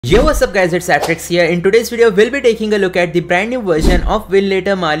Yo, what's up guys, it's ApTreX here. In today's video, we'll be taking a look at the brand new version of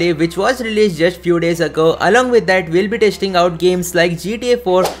Winlator Mali which was released just few days ago. Along with that, we'll be testing out games like GTA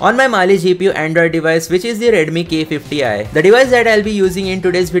 4 on my Mali GPU Android device which is the Redmi K50i. The device that I'll be using in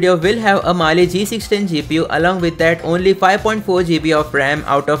today's video will have a Mali G610 GPU. Along with that, only 5.4 GB of RAM,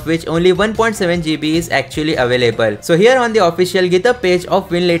 out of which only 1.7 GB is actually available. So here on the official GitHub page of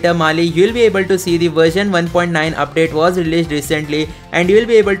Winlator Mali, you'll be able to see the version 1.9 update was released recently, and you will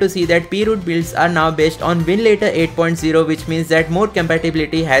be able to see that p-root builds are now based on Winlator 8.0, which means that more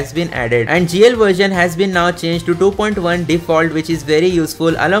compatibility has been added, and GL version has been now changed to 2.1 default, which is very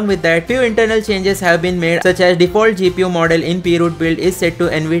useful. Along with that, few internal changes have been made, such as default GPU model in p-root build is set to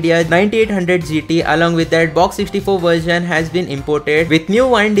Nvidia 9800 GT. Along with that, box 64 version has been imported with new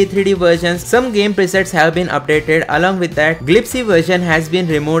Wine D3D versions. Some game presets have been updated. Along with that, Glipsy version has been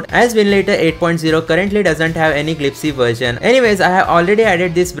removed as Winlator 8.0 currently doesn't have any Glipsy version. Anyways, I have already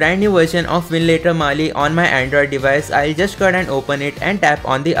added this brand new version of Winlator Mali on my Android device. I'll just go ahead and open it and tap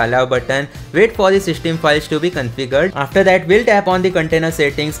on the allow button. Wait for the system files to be configured. After that, we'll tap on the container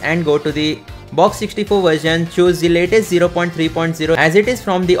settings and go to the box 64 version, choose the latest 0.3.0 as it is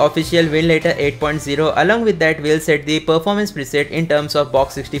from the official Winlator 8.0. Along with that, we'll set the performance preset in terms of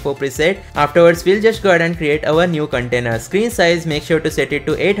box 64 preset. Afterwards, we'll just go ahead and create our new container. Screen size, make sure to set it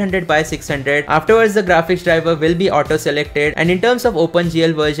to 800 by 600. Afterwards, the graphics driver will be auto selected, and in terms of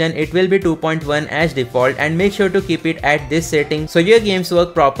OpenGL version, it will be 2.1 as default, and make sure to keep it at this setting so your games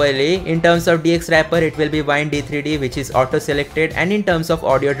work properly. In terms of DX wrapper, it will be Wine D3D, which is auto selected, and in terms of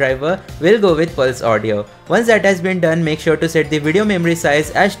audio driver, we'll go with Pulse Audio. Once that has been done, make sure to set the video memory size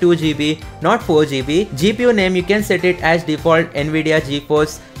as 2 GB, not 4 GB. GPU name, you can set it as default Nvidia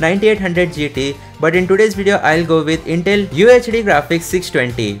GeForce 9800 GT, but in today's video I'll go with Intel UHD graphics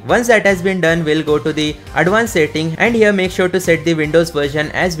 620. Once that has been done, we'll go to the advanced setting, and here make sure to set the Windows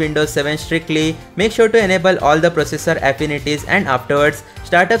version as Windows 7 strictly. Make sure to enable all the processor affinities, and afterwards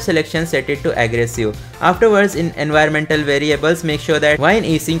startup selection set it to aggressive. Afterwards, in environmental variables, make sure that Wine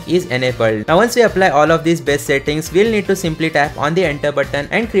eSync is enabled. Now once we apply all of these best settings, we'll need to simply tap on the enter button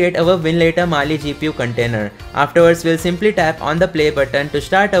and create our Winlator Mali GPU container. Afterwards, we'll simply tap on the play button to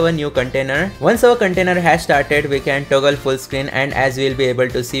start our new container. Once our container has started, we can toggle full screen, and as we'll be able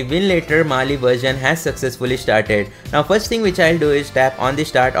to see, Winlator Mali version has successfully started. Now first thing which I'll do is tap on the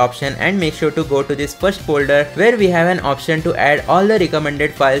start option and make sure to go to this first folder where we have an option to add all the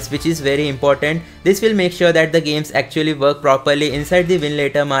recommended files, which is very important. This will make sure that the games actually work properly inside the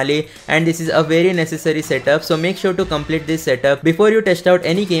Winlator Mali, and this is a very necessary setup, so make sure to complete this setup before you test out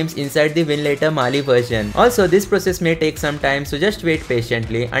any games inside the Winlator Mali version. Also, this process may take some time, so just wait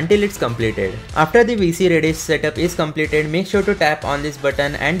patiently until it's completed. After the VC Redis setup is completed, make sure to tap on this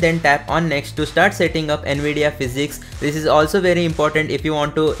button and then tap on next to start setting up Nvidia physics. This is also very important if you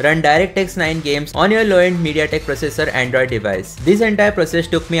want to run DirectX 9 games on your low-end MediaTek processor Android device. This entire process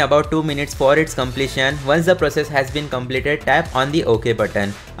took me about 2 minutes for its completion. Once the process has been completed, tap on the OK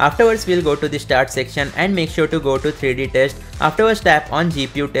button. Afterwards, we'll go to the start section and make sure to go to 3D test. Afterwards, tap on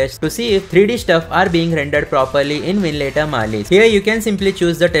GPU test to see if 3D stuff are being rendered properly in Winlator Mali. Here you can simply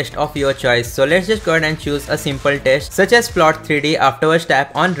choose the test of your choice. So let's just go ahead and choose a simple test such as plot 3D. Afterwards,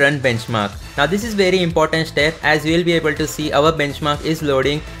 tap on run benchmark. Now this is very important step, as we will be able to see our benchmark is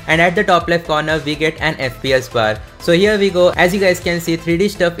loading, and at the top left corner we get an FPS bar. So here we go. As you guys can see, 3D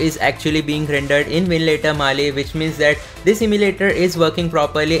stuff is actually being rendered in Winlator Mali, which means that this emulator is working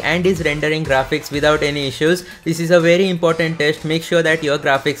properly and is rendering graphics without any issues. This is a very important test. Make sure that your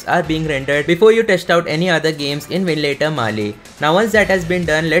graphics are being rendered before you test out any other games in Winlator Mali. Now once that has been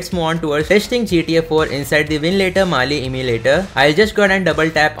done, let's move on towards testing GTA 4 inside the Winlator Mali emulator. I'll just go ahead and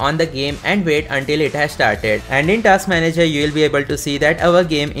double tap on the game and wait until it has started. And in Task Manager, you will be able to see that our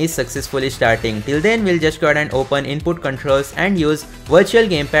game is successfully starting. Till then, we'll just go ahead and open input controls and use virtual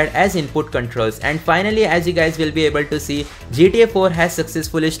gamepad as input controls. And finally, as you guys will be able to see, GTA 4 has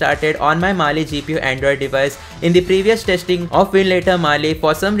successfully started on my Mali GPU Android device. In the previous testing of Winlator Mali,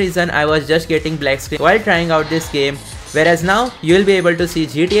 for some reason I was just getting black screen while trying out this game, whereas now you will be able to see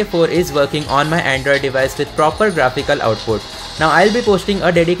GTA 4 is working on my Android device with proper graphical output. Now I'll be posting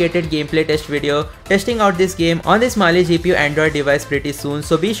a dedicated gameplay test video testing out this game on this Mali GPU Android device pretty soon,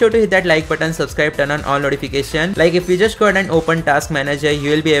 so be sure to hit that like button, subscribe, turn on all notification. Like if you just go ahead and open Task Manager, you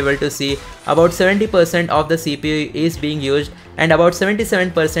will be able to see about 70% of the CPU is being used and about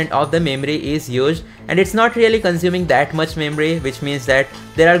 77% of the memory is used, and it's not really consuming that much memory, which means that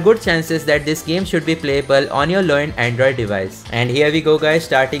there are good chances that this game should be playable on your low-end Android device. And here we go guys,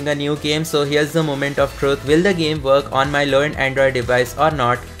 starting a new game. So here's the moment of truth. Will the game work on my low-end Android device or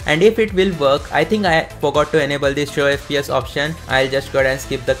not? and if it will work. I think I forgot to enable this show FPS option. I'll just go ahead and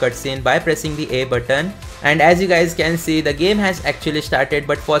skip the cutscene by pressing the A button. And as you guys can see, the game has actually started,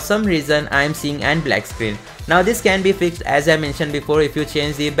 but for some reason I am seeing an black screen. Now this can be fixed, as I mentioned before, if you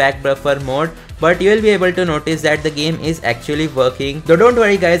change the back buffer mode, but you will be able to notice that the game is actually working. Though don't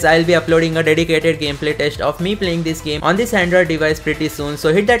worry guys, I'll be uploading a dedicated gameplay test of me playing this game on this Android device pretty soon.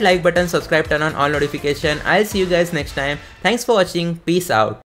 So hit that like button, subscribe, turn on all notification. I'll see you guys next time. Thanks for watching. Peace out.